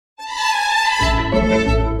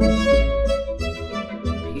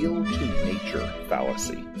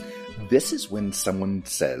fallacy. This is when someone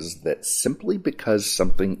says that simply because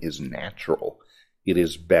something is natural, it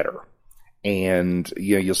is better. And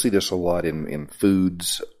you'll see this a lot in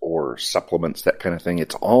foods or supplements, that kind of thing.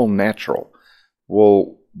 It's all natural.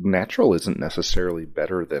 Well, natural isn't necessarily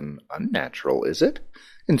better than unnatural, is it?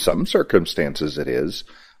 In some circumstances it is.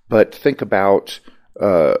 But think about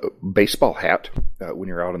baseball hat. When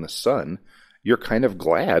you're out in the sun, you're kind of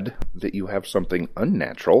glad that you have something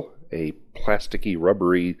unnatural, a plasticky,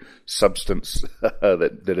 rubbery substance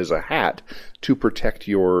that is a hat, to protect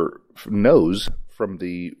your nose from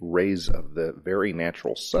the rays of the very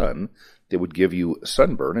natural sun that would give you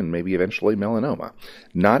sunburn and maybe eventually melanoma.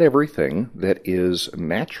 Not everything that is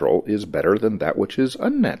natural is better than that which is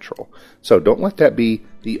unnatural. So don't let that be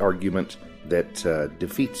the argument that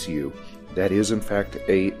defeats you. That is, in fact,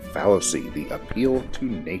 a fallacy, the appeal to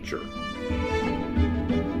nature.